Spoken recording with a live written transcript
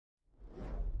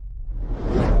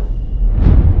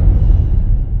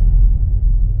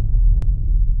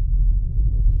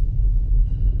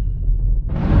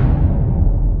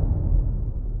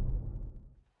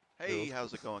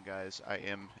how's it going, guys? I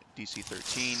am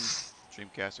DC13,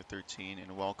 Dreamcaster 13,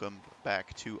 and welcome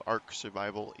back to ARK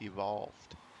Survival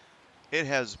Evolved. It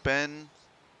has been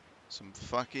some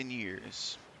fucking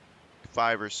years,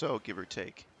 5 or so, give or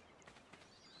take.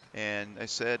 And I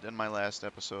said in my last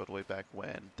episode way back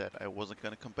when that I wasn't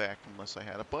going to come back unless I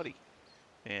had a buddy.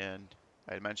 And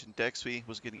I had mentioned Dexvy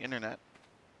was getting internet,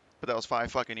 but that was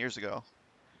 5 fucking years ago.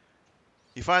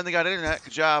 You finally got internet,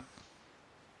 good job.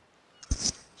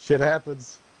 Shit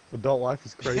happens. Adult life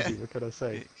is crazy. What can I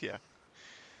say? Yeah.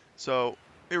 So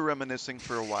we were reminiscing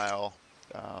for a while,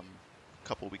 a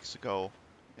couple weeks ago,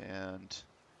 and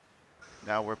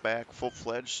now we're back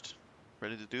full-fledged,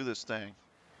 ready to do this thing.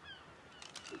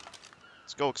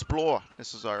 Let's go explore.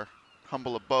 This is our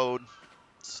humble abode.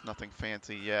 It's nothing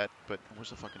fancy yet, but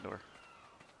where's the fucking door?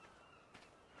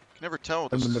 I can never tell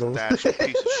with this thatched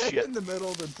piece of shit. In the middle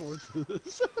of the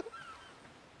torches.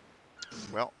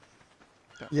 Well.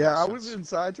 Yeah, I was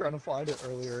inside trying to find it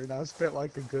earlier, and I spent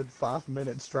like a good 5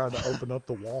 minutes trying to open up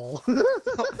the wall.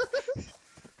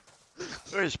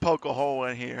 Let's poke a hole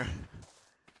in here.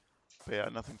 But yeah,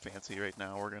 nothing fancy right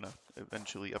now. We're gonna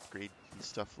eventually upgrade and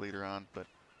stuff later on, but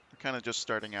we're kind of just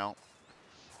starting out.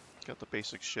 Got the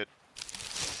basic shit.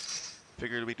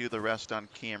 Figured we'd do the rest on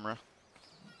camera.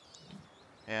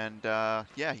 And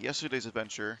yeah, yesterday's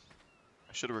adventure,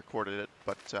 I should have recorded it,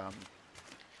 but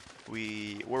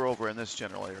we were over in this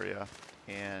general area,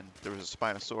 and there was a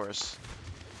Spinosaurus.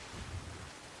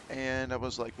 And I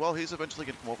was like, well, he's eventually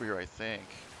going to come over here, I think.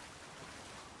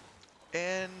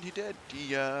 And he did.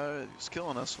 He was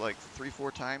killing us like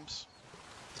 3-4 times.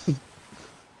 He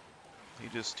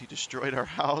destroyed our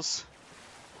house.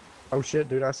 Oh shit,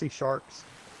 dude, I see sharks.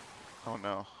 Oh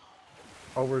no.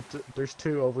 There's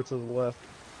 2 over to the left.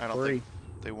 I don't 3. think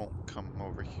they won't come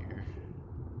over here.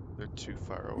 They're too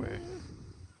far away.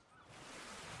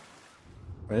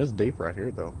 Man, it's deep right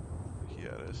here, though. Yeah,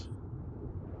 it is.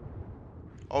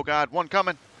 Oh god, one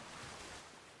coming!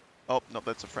 Oh, no,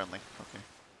 that's a friendly. Okay.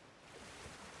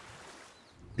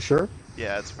 You sure?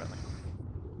 Yeah, it's friendly.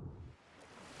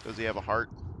 Does he have a heart?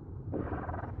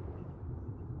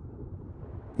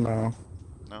 No.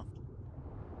 No?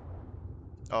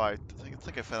 Oh, I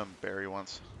think I found him berry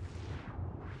once.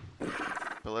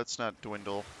 But let's not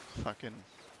dwindle. Fucking...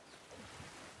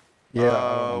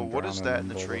 Yeah. What is that in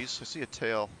the trees? I see a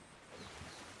tail.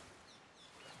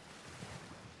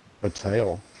 A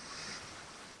tail?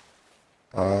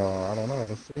 I don't know. I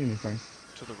don't see anything.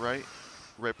 To the right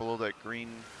below that green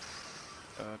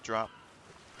drop.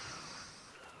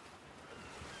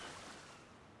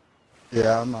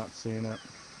 Yeah, I'm not seeing it.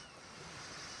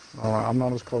 I'm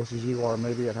not as close as you are.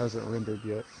 Maybe it hasn't rendered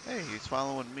yet. Hey, he's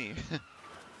following me.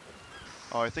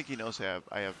 Oh, I think he knows I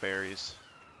have berries.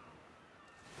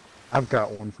 I've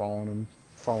got one following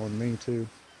me too.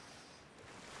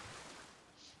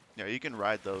 Yeah, you can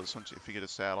ride those if you get a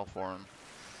saddle for him.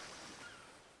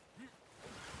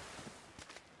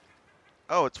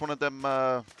 Oh, it's one of them,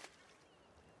 whatever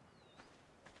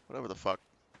the fuck.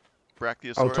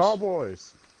 Brachiosaurus? Oh, tall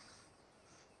boys.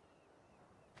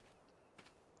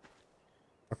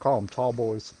 I call them tall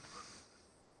boys.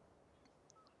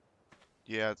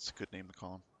 Yeah, it's a good name to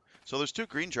call them. So there's 2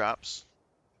 green drops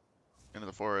into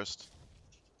the forest.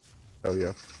 Oh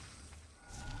yeah.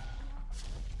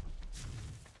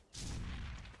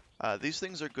 These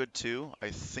things are good too.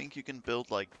 I think you can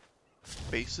build like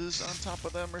bases on top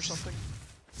of them or something.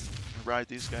 Ride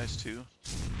these guys too.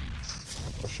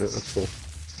 Oh shit, that's cool.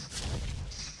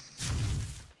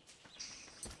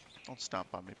 Don't stomp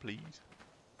on me, please.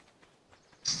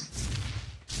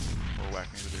 Or whack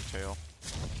me with your tail.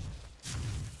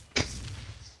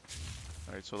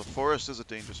 Alright, so the forest is a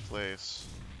dangerous place,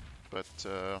 but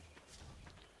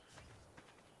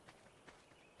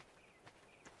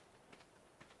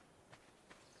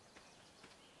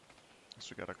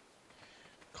we gotta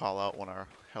call out when our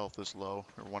health is low,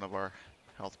 or one of our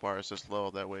health bars is low,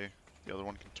 that way the other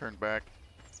one can turn back.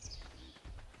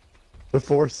 The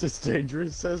forest is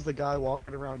dangerous, says the guy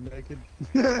walking around naked.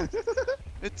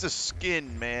 It's a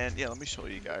skin, man. Yeah, let me show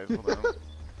you guys. Hold on.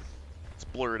 It's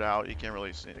blurred out, you can't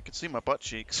really see it. I can see my butt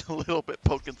cheeks a little bit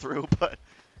poking through, but...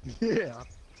 Yeah.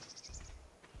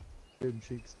 Good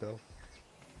cheeks, though.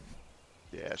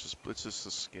 Yeah, it's just the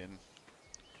skin.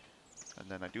 And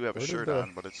then I do have a shirt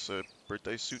on, but it's a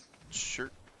birthday suit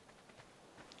shirt.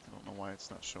 I don't know why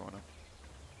it's not showing up.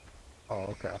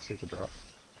 Oh, okay, I see the drop.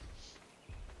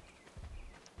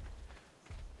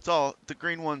 It's all, the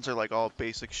green ones are like all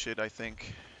basic shit, I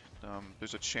think.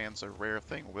 There's a chance a rare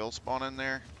thing will spawn in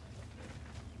there.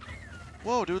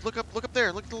 Whoa, dude, look up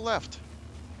there, look to the left.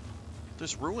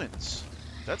 There's ruins.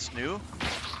 That's new.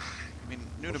 I mean,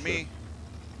 new to me.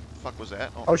 fuck was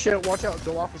that? Oh shit, watch out,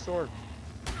 go off the sword.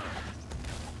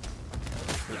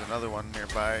 There's another one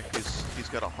nearby. He's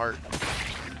got a heart.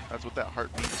 That's what that heart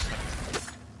means.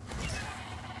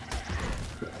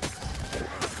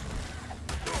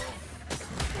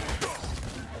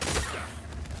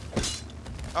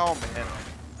 Oh man.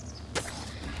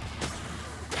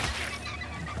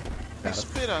 He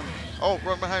spit on me. Oh,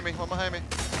 run behind me, run behind me.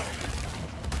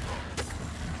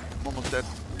 I'm almost dead.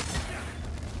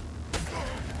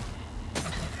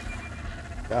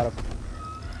 Got him.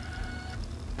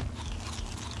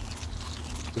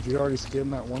 Did you already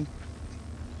skin that one?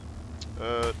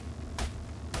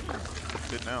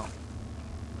 Did now.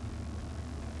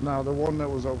 No, the one that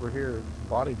was over here, his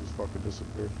body just fucking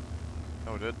disappeared.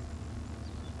 Oh, it did?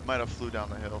 It might have flew down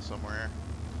the hill somewhere.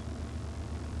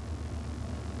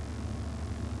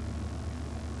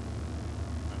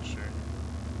 Not sure.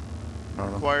 I don't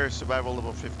know. Require survival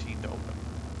level 15 to open.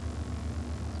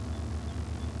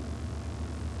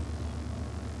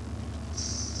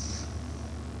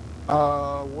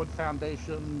 Wood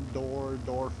foundation,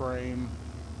 door frame,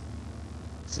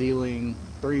 ceiling,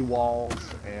 3 walls,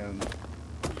 and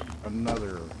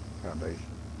another foundation.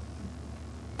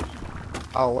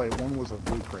 Oh wait, one was a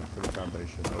blueprint for the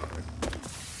foundation. Okay.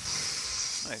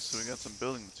 Nice, so we got some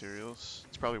building materials.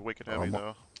 It's probably wicked heavy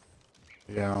though.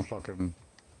 Yeah, I'm fucking...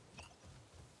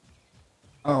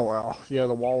 Oh wow. Yeah,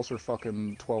 the walls are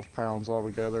fucking 12 pounds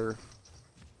altogether.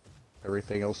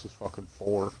 Everything else is fucking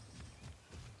 4.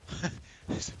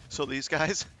 So these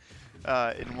guys,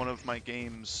 in one of my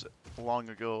games long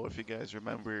ago, if you guys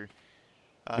remember,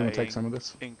 You wanna take some of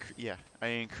this? I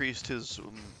increased his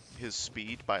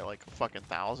speed by like a fucking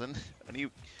 1,000, and he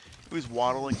was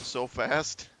waddling so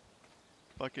fast.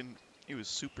 Fucking, he was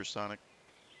supersonic.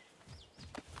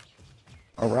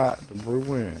 All right, the brew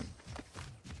win.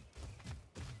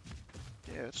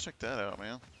 Yeah, let's check that out,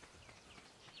 man.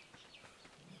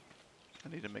 I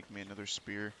need to make me another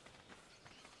spear.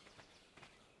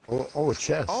 Oh, a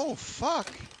chest. Oh,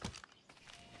 fuck!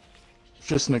 It's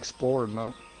just an explorer,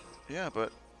 no. Yeah,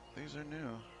 but these are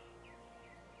new.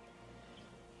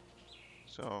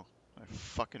 So, I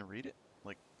fucking read it?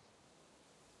 Like...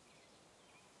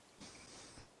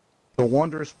 The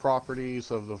wondrous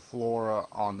properties of the flora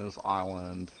on this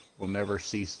island will never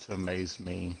cease to amaze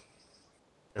me.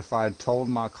 If I had told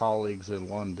my colleagues in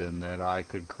London that I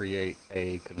could create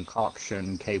a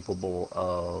concoction capable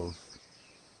of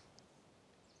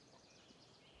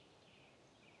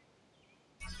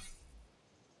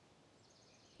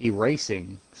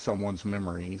erasing someone's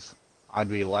memories, I'd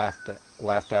be laughed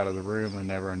out of the room and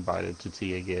never invited to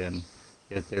tea again.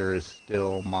 Yet there is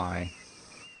still my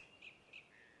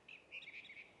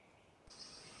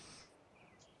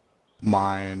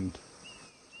mind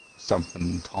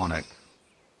something tonic.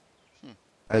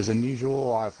 As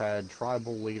unusual, I've had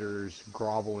tribal leaders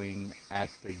groveling at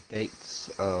the gates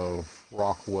of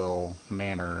Rockwell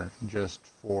Manor just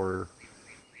for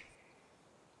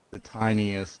the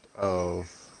tiniest of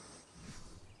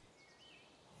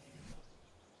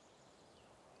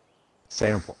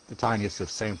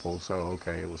samples. So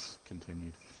okay, it was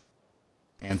continued.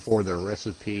 And for the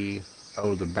recipe,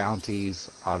 the bounties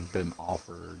I've been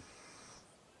offered.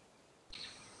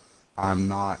 I'm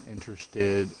not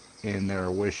interested in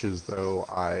their wishes, though.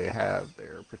 I have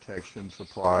their protection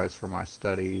supplies for my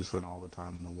studies and all the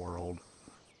time in the world.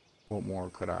 What more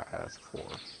could I ask for?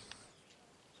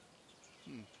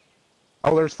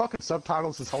 Oh, there's fucking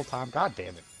subtitles this whole time. God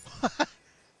damn it.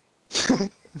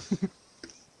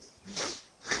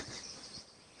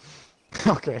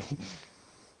 Okay.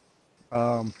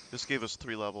 This gave us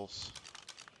 3 levels.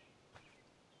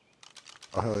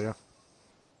 Oh, hell yeah.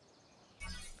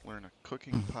 Learn a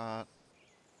cooking pot.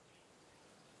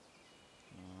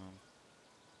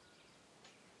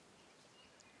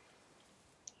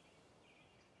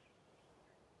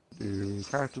 Do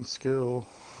crafting skill.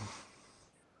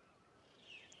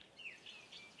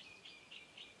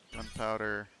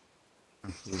 Gunpowder.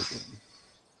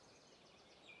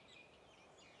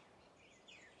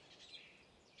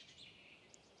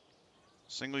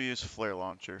 Single-use flare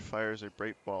launcher fires a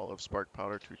bright ball of spark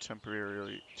powder to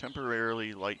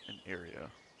temporarily light an area.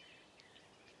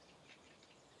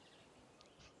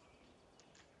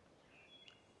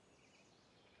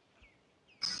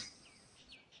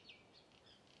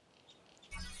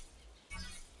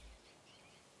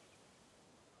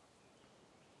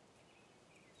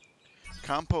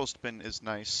 Compost bin is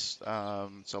nice.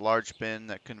 It's a large bin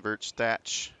that converts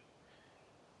thatch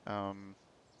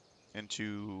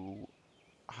into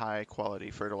high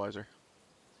quality fertilizer.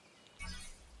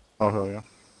 Oh, hell yeah.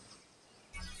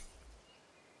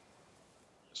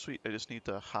 Sweet, I just need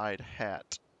the hide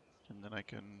hat. and then I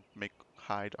can make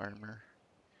hide armor.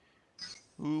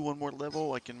 Ooh, one more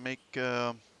level, I can make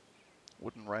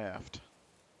wooden raft.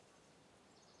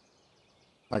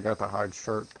 I got the hide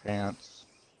shirt, pants.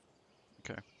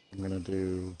 Okay. I'm gonna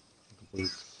do the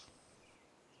boots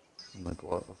and the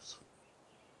gloves.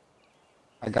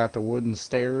 I got the wooden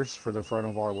stairs for the front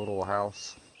of our little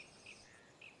house.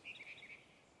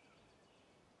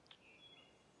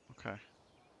 Okay.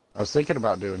 I was thinking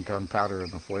about doing gunpowder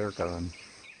and the flare gun.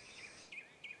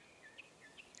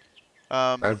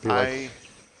 That'd be like I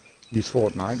useful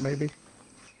at night, maybe.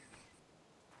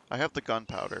 have the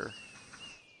gunpowder.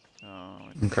 Oh,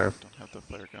 I Okay. don't have the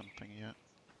flare gun thing yet.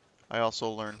 I also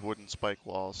learned wooden spike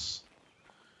walls.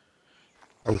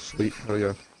 Oh, sweet. Oh,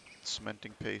 yeah.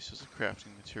 Cementing paste is a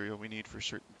crafting material we need for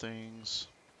certain things.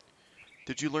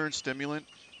 Did you learn stimulant?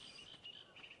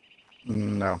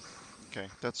 No. Okay,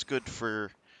 that's good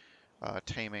for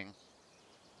taming.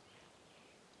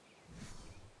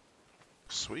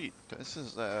 Sweet. This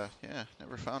is, yeah,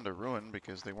 never found a ruin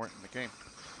because they weren't in the game.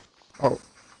 Oh,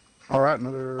 all right. Oh,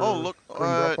 Another look, green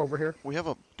drop over here.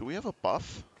 do we have a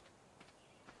buff?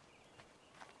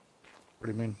 What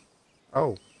do you mean?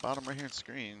 Oh, Bottom right hand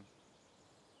screen.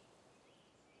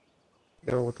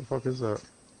 yeah. What the fuck is that?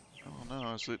 Oh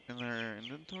no, is it in their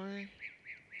inventory?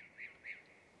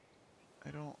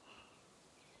 I'm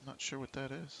not sure what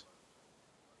that is.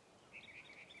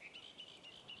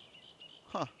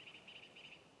 Huh.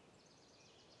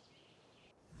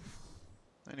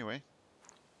 Anyway,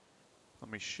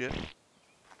 let me shit.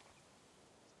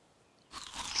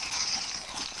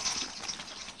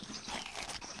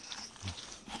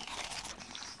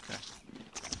 Okay.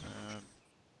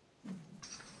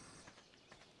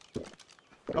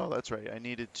 Oh, that's right. I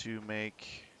needed to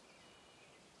make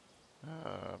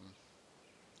a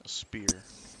spear.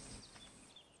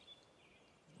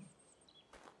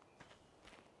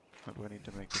 How do I need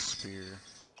to make a spear?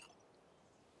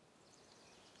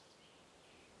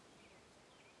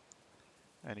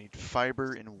 I need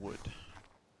fiber and wood.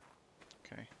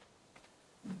 Okay.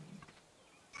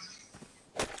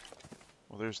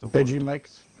 Well, there's the Did wood. you make?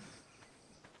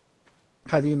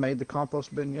 Have you made the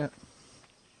compost bin yet?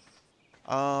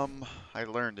 I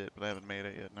learned it, but I haven't made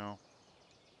it yet, no.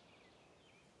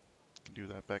 Can do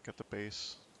that back at the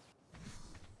base.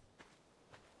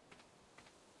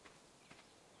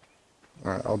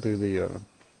 All right. I'll do the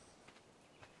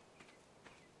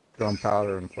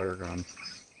gunpowder and flare gun.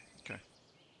 Okay.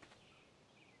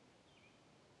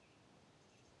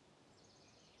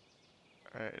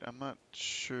 Alright, I'm not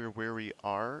sure where we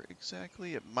are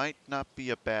exactly. It might not be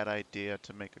a bad idea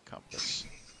to make a compass.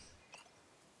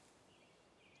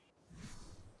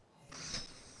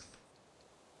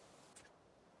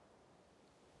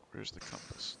 Where's the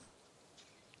compass?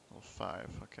 Oh, 5,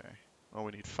 okay. Oh,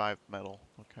 we need 5 metal,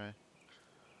 okay.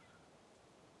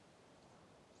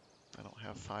 I don't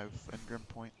have 5 engram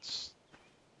points.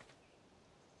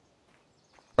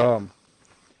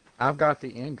 I've got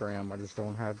the engram. I just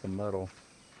don't have the metal.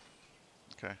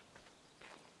 Okay.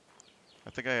 I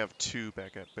think I have 2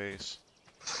 back at base.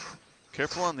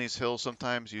 Careful on these hills,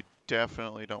 sometimes you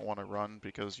definitely don't want to run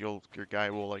because your guy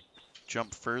will like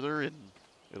jump further and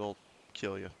it'll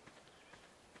kill you.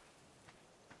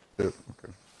 Okay.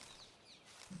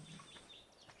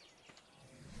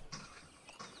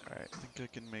 Alright, I think I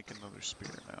can make another spear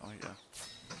now, yeah.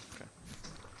 Okay.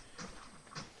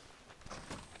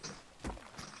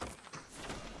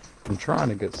 I'm trying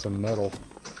to get some metal.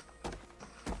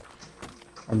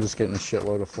 I'm just getting a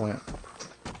shitload of flint.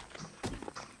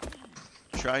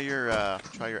 Try your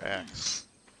axe.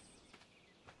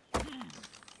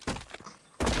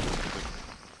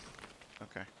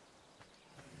 Okay.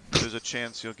 There's a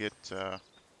chance you'll get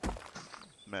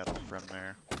metal from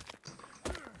there,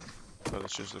 but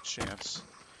it's just a chance.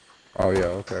 Oh yeah,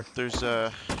 okay. There's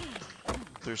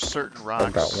certain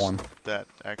I've got rocks one. that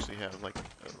actually have like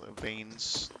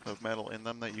veins of metal in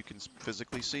them that you can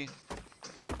physically see.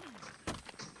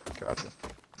 Gotcha.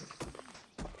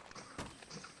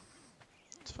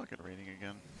 It's fucking raining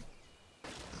again.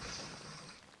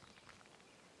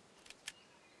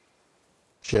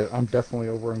 Shit, I'm definitely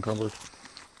over encumbered.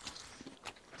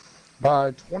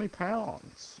 By 20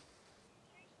 pounds.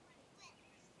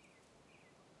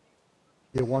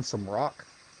 You want some rock?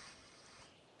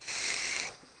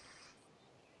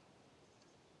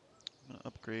 I'm gonna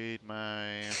upgrade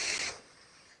my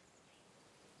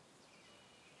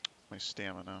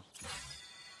stamina.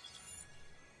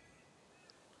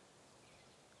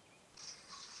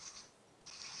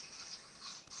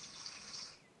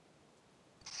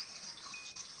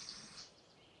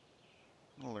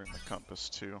 I'll learn the compass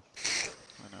too.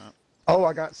 Why not? Oh,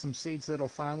 I got some seeds that'll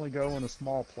finally go in a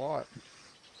small plot.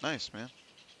 Nice, man.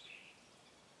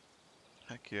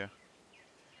 Heck yeah.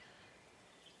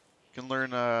 You can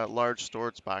learn large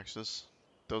storage boxes.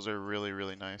 Those are really,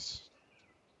 really nice.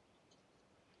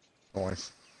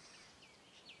 Nice.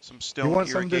 Some You stone want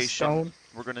some of this irrigation. stone?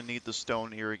 We're gonna need the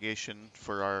stone irrigation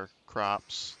for our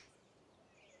crops.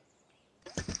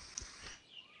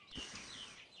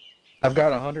 I've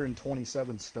got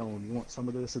 127 stone. You want some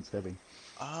of this? It's heavy.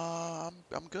 I'm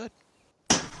good.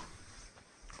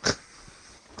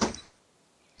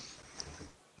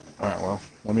 Alright, well,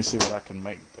 let me see what I can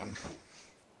make then.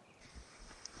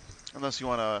 Unless you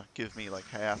wanna give me like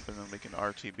half and then we can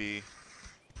RTB.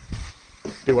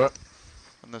 Do what?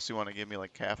 Unless you wanna give me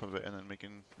like half of it and then we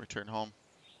can return home.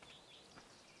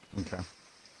 Okay.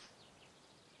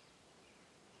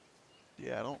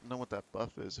 Yeah, I don't know what that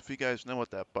buff is. If you guys know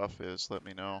what that buff is, let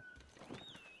me know.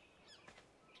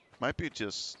 Might be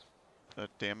just a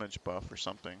damage buff or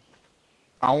something.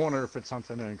 I wonder if it's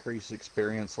something to increase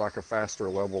experience, like a faster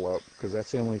level up, because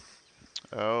that's the only...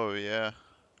 Oh, yeah.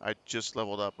 I just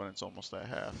leveled up and it's almost at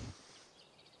half.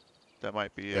 That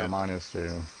might be Yeah, it. mine is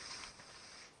too.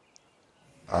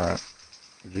 Alright.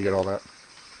 Did you get all that?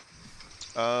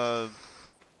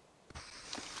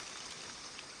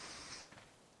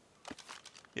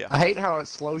 Yeah. I hate how it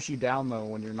slows you down, though,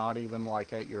 when you're not even,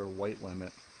 like, at your weight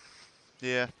limit.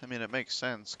 Yeah, I mean, it makes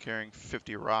sense carrying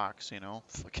 50 rocks, you know?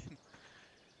 Fucking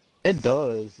It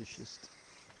does, it's just...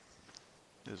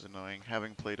 is annoying.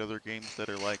 Having played other games that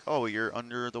are like, oh, you're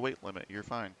under the weight limit, you're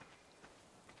fine.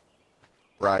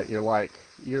 Right, you're like,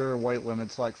 your weight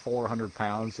limit's like 400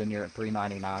 pounds, and you're at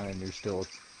 399, and you're still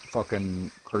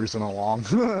fucking cruising along.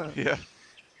 Yeah.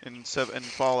 In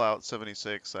Fallout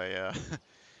 76,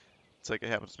 it's like it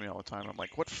happens to me all the time. I'm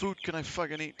like, what food can I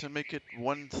fucking eat to make it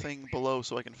one thing below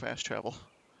so I can fast travel?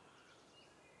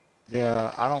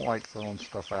 Yeah, I don't like throwing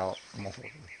stuff out.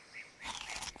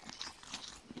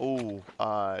 Oh,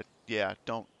 yeah,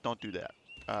 don't do that.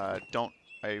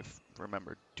 I've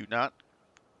remembered, do not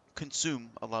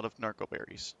consume a lot of narco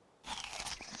berries,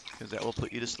 because that will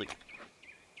put you to sleep.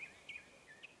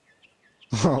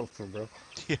 Oh, for real.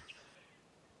 Yeah.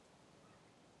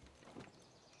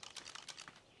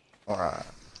 Alright.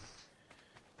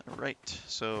 Alright,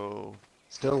 so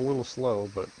Still a little slow,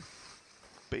 but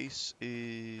base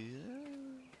is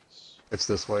it's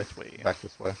this way. this way. Back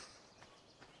this way.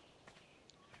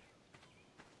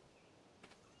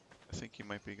 I think you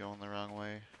might be going the wrong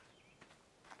way.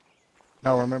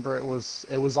 No, remember it was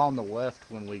on the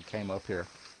left when we came up here.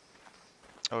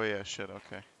 Oh yeah, shit,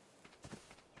 okay.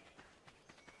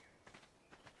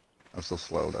 I'm so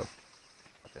slow though.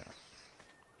 Okay.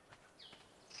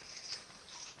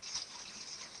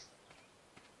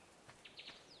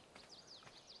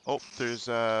 Oh, there's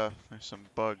some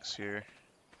bugs here.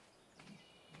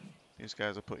 These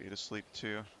guys will put you to sleep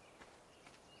too.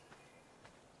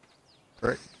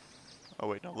 Great. Oh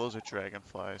wait, no, those are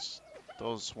dragonflies.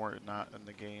 Those weren't not in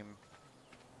the game.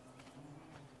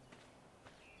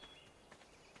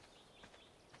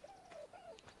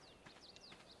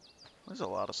 There's a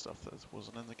lot of stuff that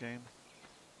wasn't in the game.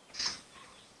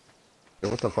 Hey,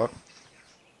 what the fuck?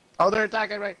 Oh, they're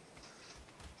attacking me!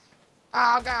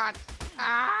 Oh god!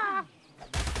 Ah!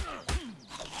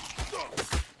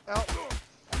 Help! God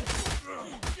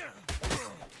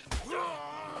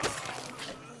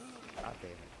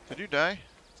damn it. Did you die?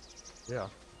 Yeah.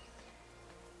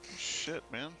 Shit,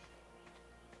 man.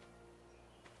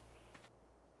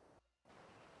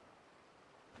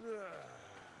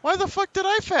 Why the fuck did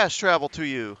I fast travel to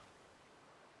you?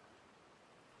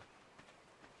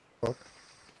 Fuck.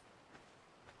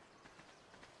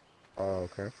 Oh,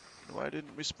 okay. Why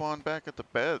didn't we spawn back at the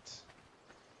beds?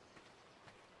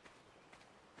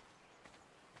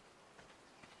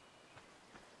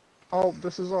 Oh,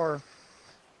 this is our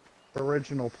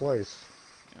original place.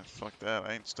 Yeah, fuck that.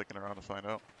 I ain't sticking around to find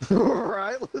out.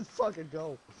 Alright, let's fucking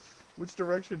go. Which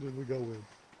direction did we go in?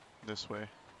 This way.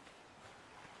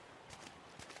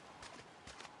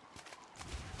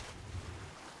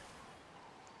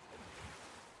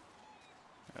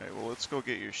 Alright, well, let's go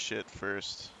get your shit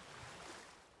first.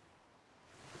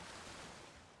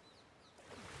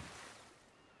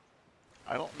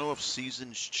 I don't know if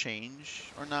seasons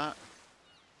change or not.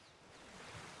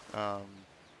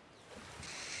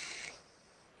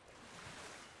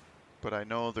 But I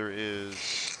know there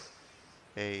is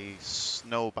a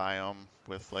snow biome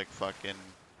with like fucking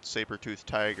saber-toothed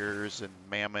tigers and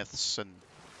mammoths and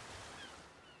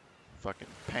fucking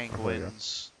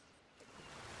penguins.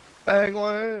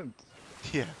 Penguin!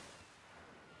 Yeah.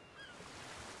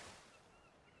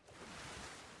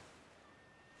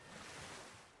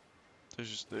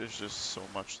 There's just so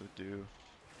much to do.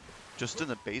 Just in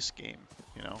the base game,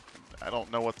 you know? I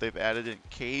don't know what they've added in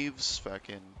caves,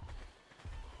 fucking...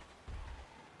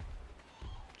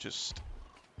 just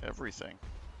everything.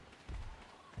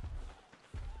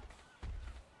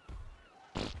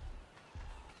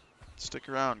 Stick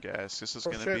around, guys. This is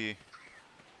gonna be...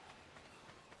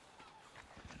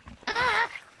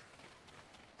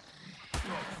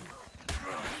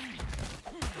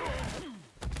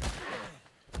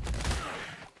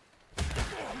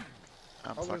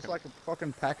 Oh, there's like a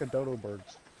fucking pack of dodo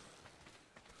birds.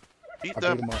 Eat I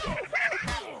them! beat 'em up.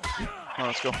 Oh,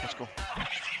 let's go, let's go.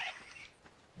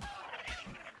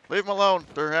 Leave them alone.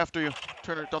 They're after you.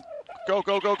 Turn it. Don't. Go,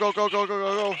 go, go, go, go, go, go,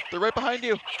 go, go. They're right behind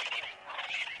you.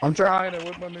 I'm trying. It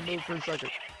wouldn't let me move for a second.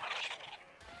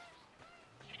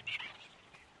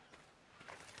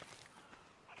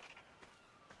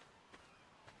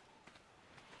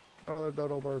 Another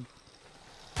dodo bird.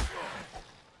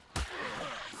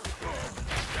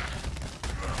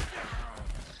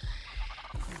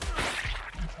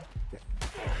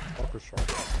 Fucker shark.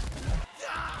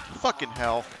 Fucking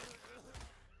hell.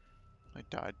 I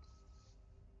died.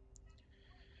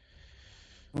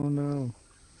 Oh no.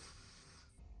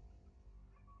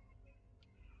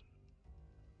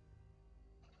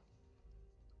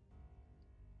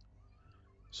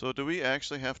 So do we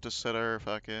actually have to set our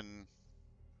fucking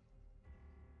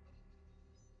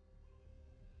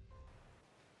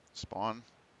spawn?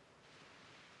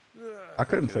 I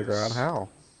couldn't figure out Because- how.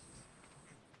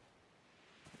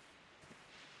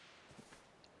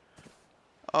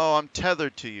 Oh, I'm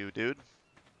tethered to you, dude.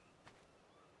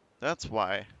 That's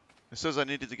why. It says I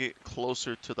needed to get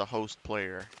closer to the host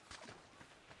player.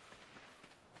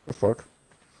 The fuck?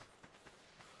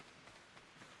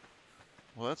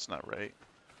 Well, that's not right.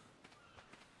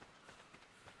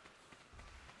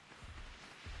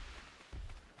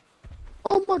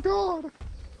 Oh my god!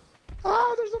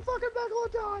 Oh, there's a fucking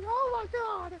megalodon! Oh my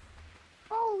god!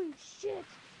 Holy shit!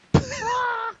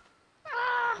 Ah!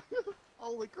 Ah!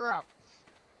 Holy crap!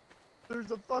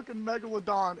 There's a fucking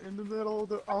megalodon in the middle of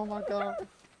the. Oh my god!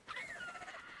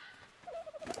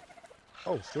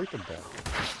 Oh, sleeping bag.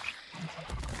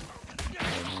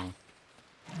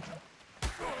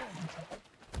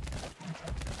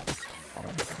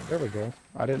 Oh, there we go.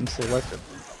 I didn't select it.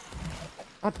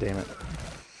 God damn it.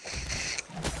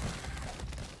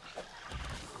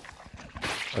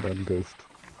 I done goofed.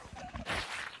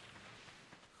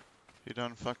 You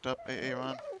done fucked up,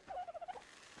 A01?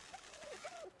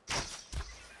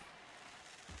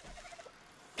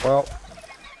 Well,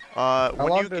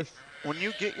 When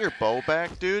you get your bow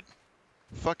back, dude,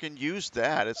 fucking use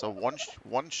that. It's a one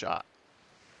shot.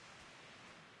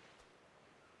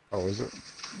 Oh, is it?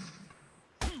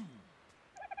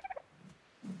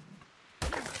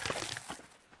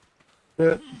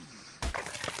 Shit. I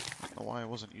don't know why I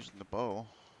wasn't using the bow.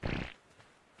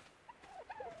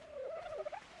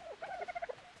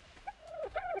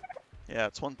 Yeah,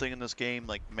 it's one thing in this game,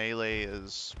 like melee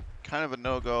is kind of a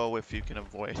no-go if you can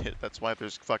avoid it. That's why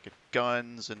there's fucking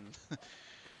guns and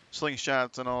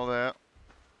slingshots and all that.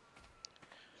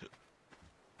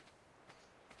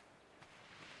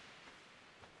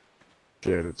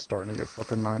 Shit, it's starting to get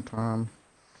fucking nighttime.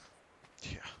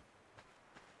 Yeah.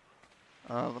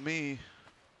 Let me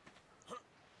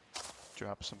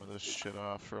drop some of this shit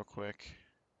off real quick.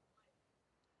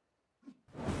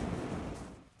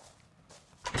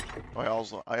 Oh,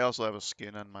 I also have a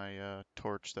skin on my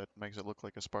torch that makes it look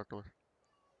like a sparkler.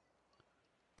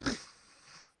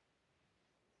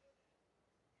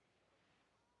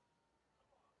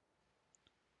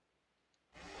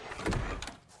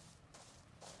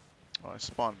 Oh, I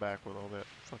spawned back with all that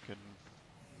fucking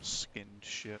skinned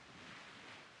shit.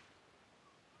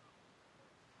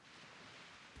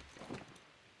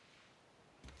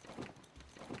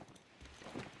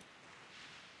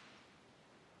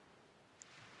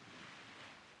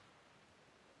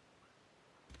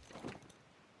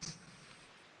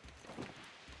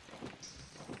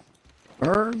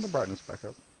 Turn the brightness back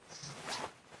up.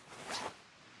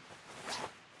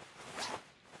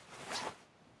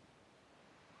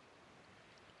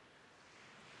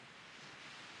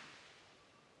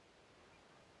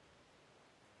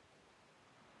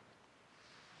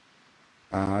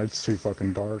 It's too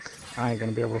fucking dark. I ain't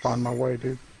gonna be able to find my way,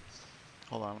 dude.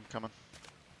 Hold on, I'm coming.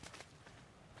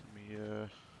 Let me,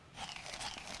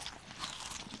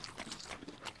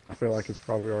 I feel like it's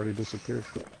probably already disappeared.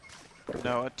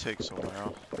 No, it takes a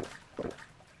while.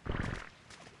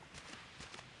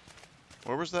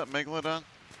 Where was that megalodon?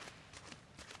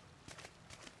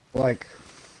 Like,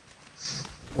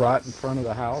 right in front of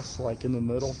the house, like in the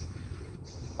middle.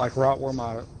 Like right where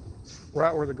my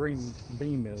Right where the green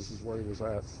beam is where he was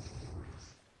at.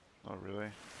 Oh, really?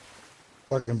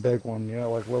 Fucking big one, yeah,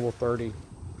 like level 30.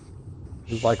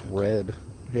 He was like Shit. red.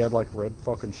 He had like red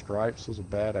fucking stripes. He was a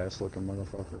badass looking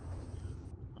motherfucker.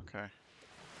 Okay.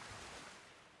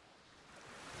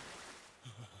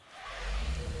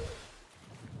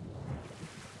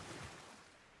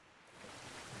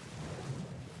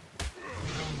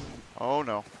 Oh,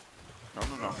 no. No,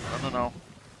 no, no. No, no, no.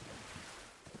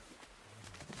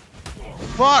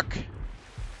 Fuck!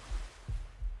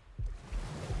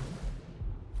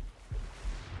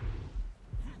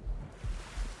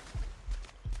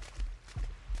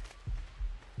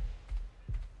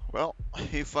 Well,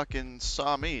 he fucking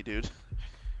saw me, dude.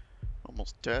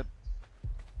 Almost dead.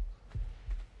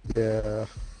 Yeah.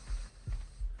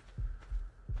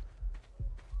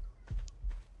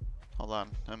 Hold on.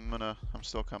 I'm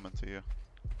still coming to you.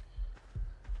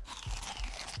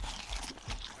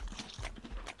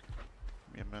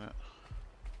 Give me a minute.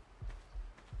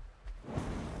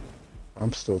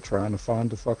 I'm still trying to find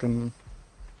the fucking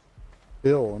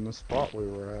hill in the spot we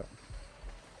were at.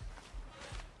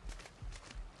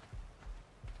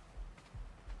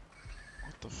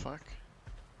 What the fuck?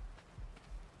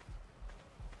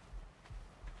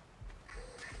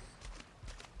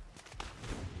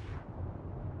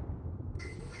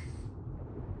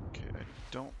 Okay, I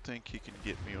don't think he can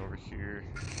get me over here.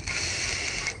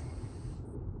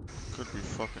 Could be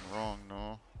fucking wrong,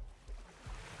 no.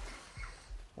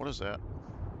 What is that?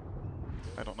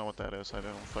 I don't know what that is. I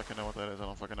don't fucking know what that is. I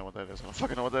don't fucking know what that is. I don't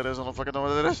fucking know what that is. I don't fucking know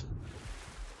what that is.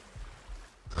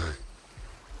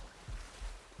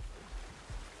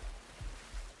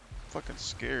 Fucking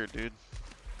scared, dude.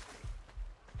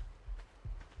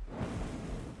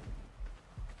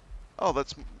 Oh,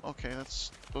 that's okay.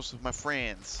 Those are my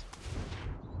friends.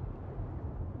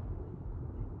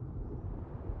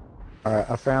 Alright,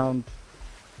 I found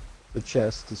the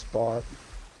chest, the spot.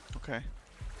 Okay.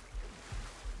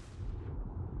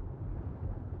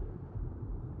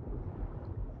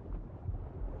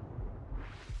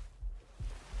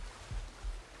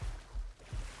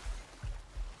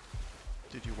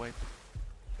 Did you wipe?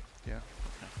 Yeah.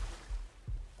 Okay.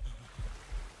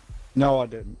 No, I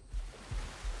didn't.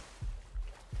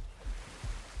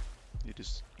 You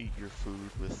just eat your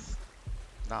food with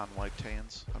non-wiped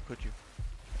hands. How could you?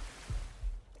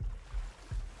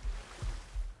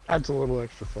 Adds a little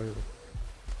extra flavor.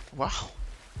 Wow.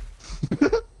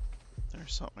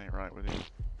 There's something ain't right with you.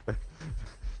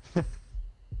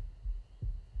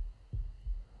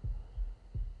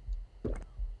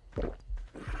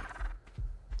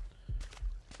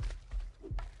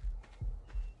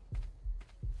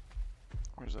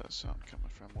 Where's that sound coming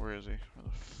from? Where is he? Where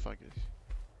the fuck is he?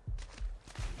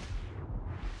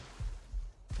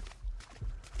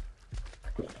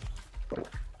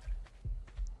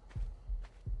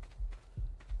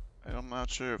 I'm not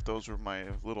sure if those were my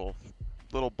little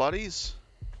buddies.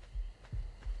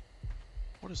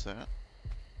 What is that?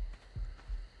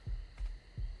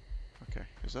 Okay,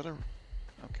 is that a?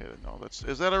 Okay, no,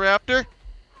 is that a raptor?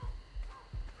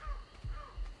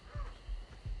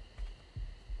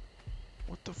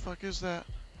 What the fuck is that?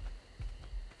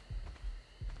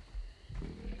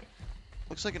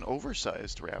 Looks like an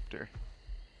oversized raptor.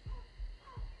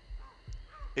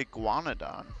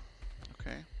 Iguanodon.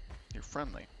 Okay, you're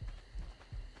friendly.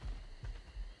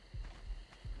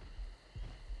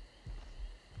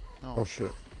 No. Oh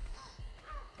shit.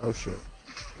 Oh shit.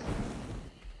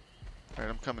 Alright,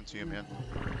 I'm coming to you, man.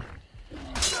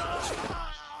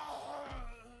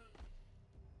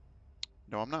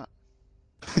 No, I'm not.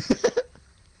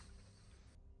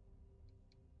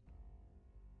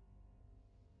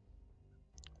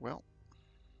 Well.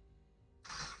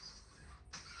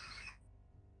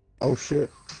 Oh shit.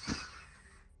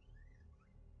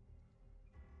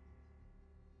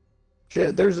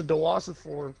 Shit, there's a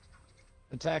Dilophosaur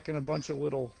attacking a bunch of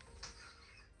little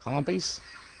compies.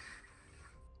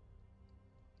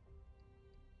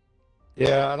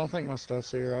 Yeah, I don't think my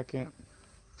stuff's here. I can't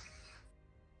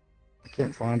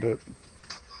find it.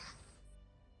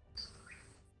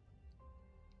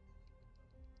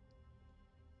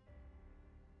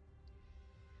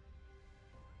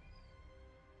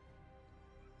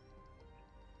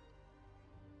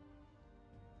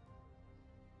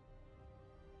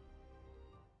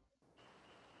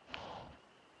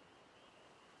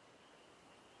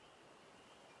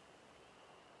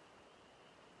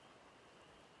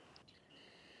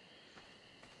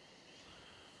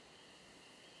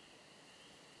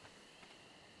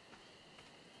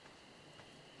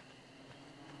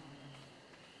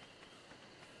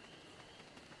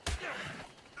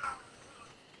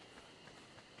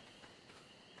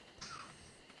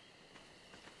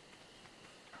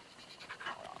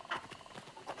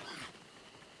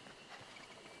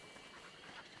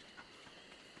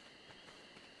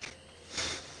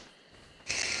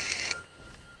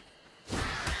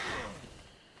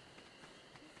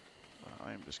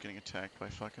 just getting attacked by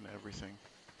fucking everything.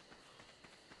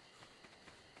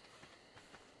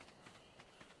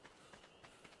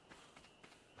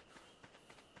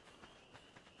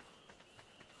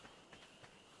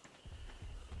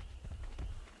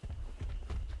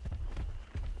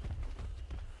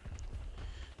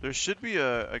 There should be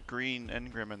a green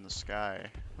engram in the sky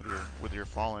with your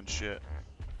fallen shit.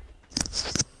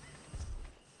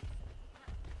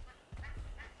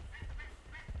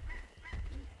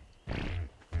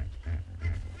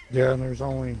 Yeah, and there's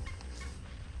only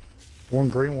one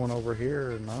green one over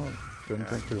here, and I didn't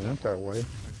think it went that way. I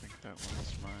think that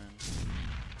one's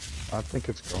mine. I think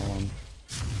it's gone.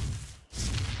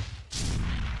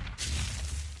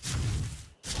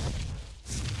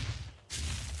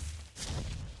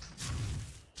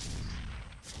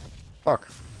 Fuck.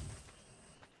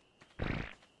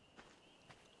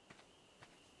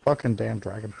 Fucking damn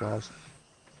dragonflies.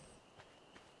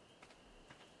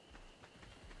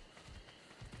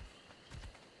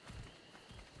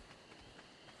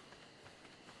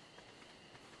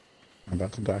 I'm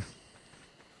about to die.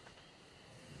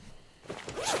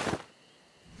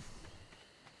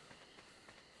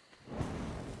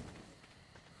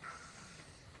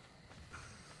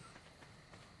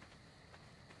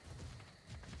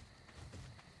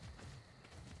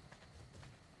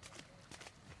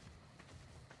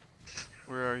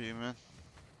 Where are you, man?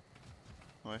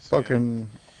 Oh, I see Fucking.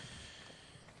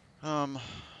 you.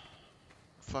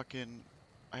 Fucking,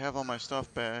 I have all my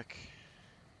stuff back.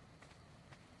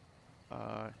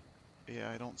 Yeah,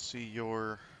 I don't see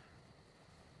your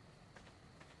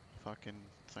fucking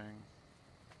thing.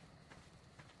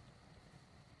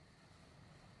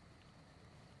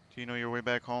 Do you know your way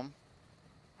back home?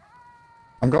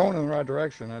 I'm going in the right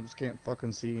direction. I just can't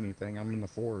fucking see anything. I'm in the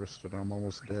forest and I'm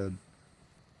almost dead.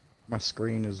 My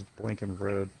screen is blinking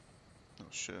red. Oh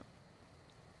shit.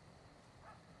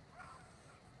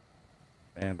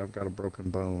 And I've got a broken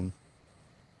bone.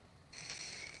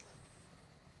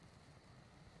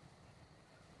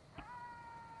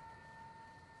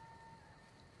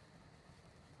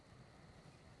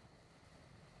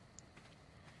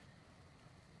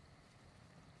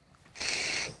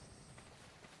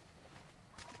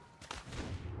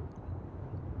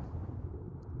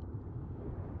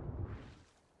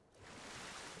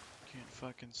 Can't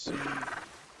fucking see.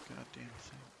 Goddamn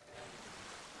thing.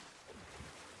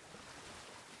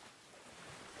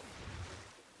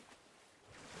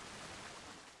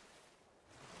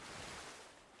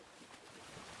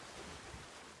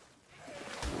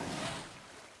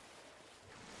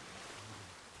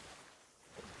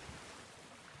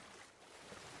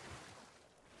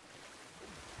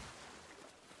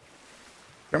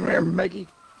 Come here, Maggie.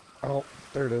 Oh,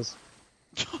 there it is.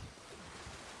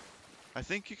 I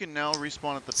think you can now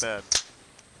respawn at the bed.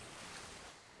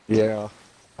 Yeah.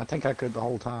 I think I could the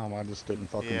whole time. I just didn't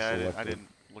fucking Yeah, select I it. didn't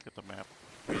look at the map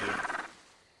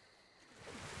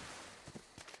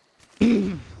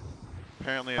either.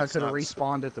 Apparently I it's could have not,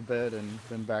 respawned at the bed and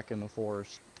been back in the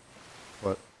forest.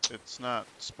 But it's not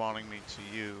spawning me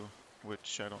to you,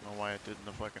 which I don't know why it did in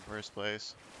the fucking first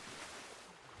place.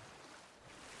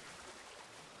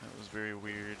 That was very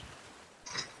weird.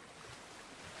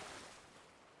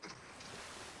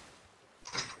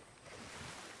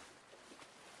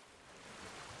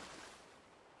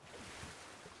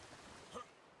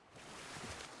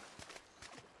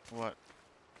 What?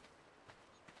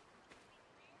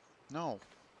 No.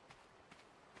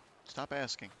 Stop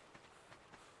asking.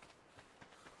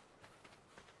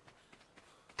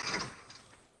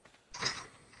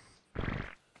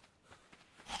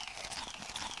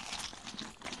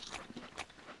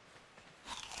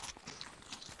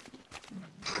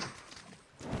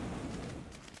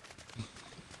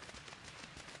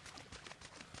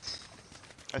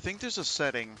 I think there's a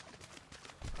setting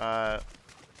to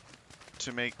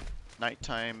make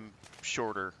nighttime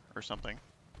shorter or something.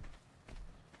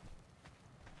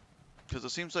 Because it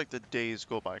seems like the days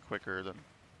go by quicker than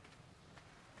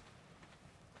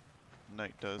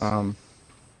night does.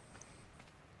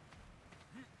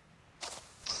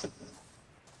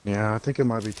 yeah, I think it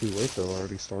might be too late though. I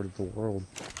already started the world.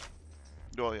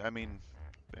 Well, I mean,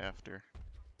 after.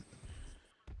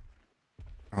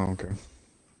 Oh, okay.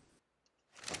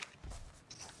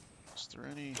 Is there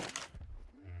any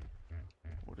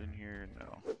wood in here?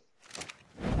 No.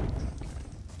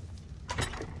 What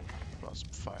about some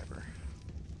fiber?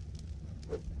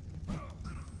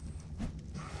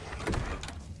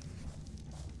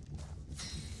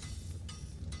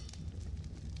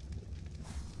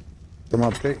 So my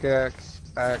pickaxe,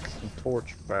 axe, and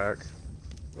torch back.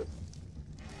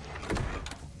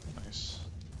 Nice.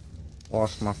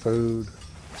 Lost my food.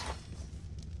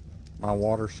 my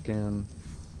water skin,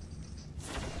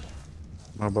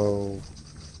 my bow,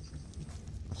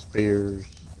 my spears.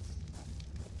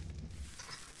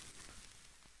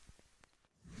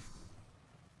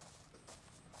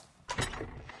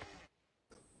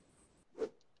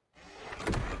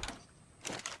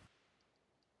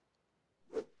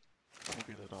 We'll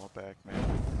get it all back, man.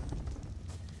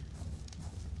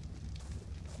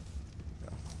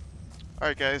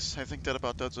 Alright guys, I think that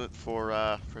about does it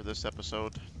for this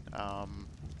episode.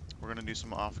 We're gonna do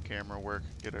some off-camera work,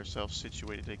 get ourselves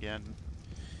situated again.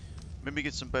 Maybe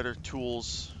get some better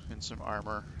tools and some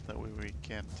armor, that way we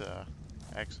can't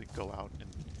actually go out and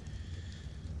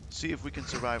see if we can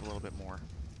survive a little bit more.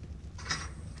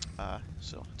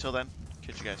 So, until then,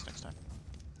 catch you guys next time.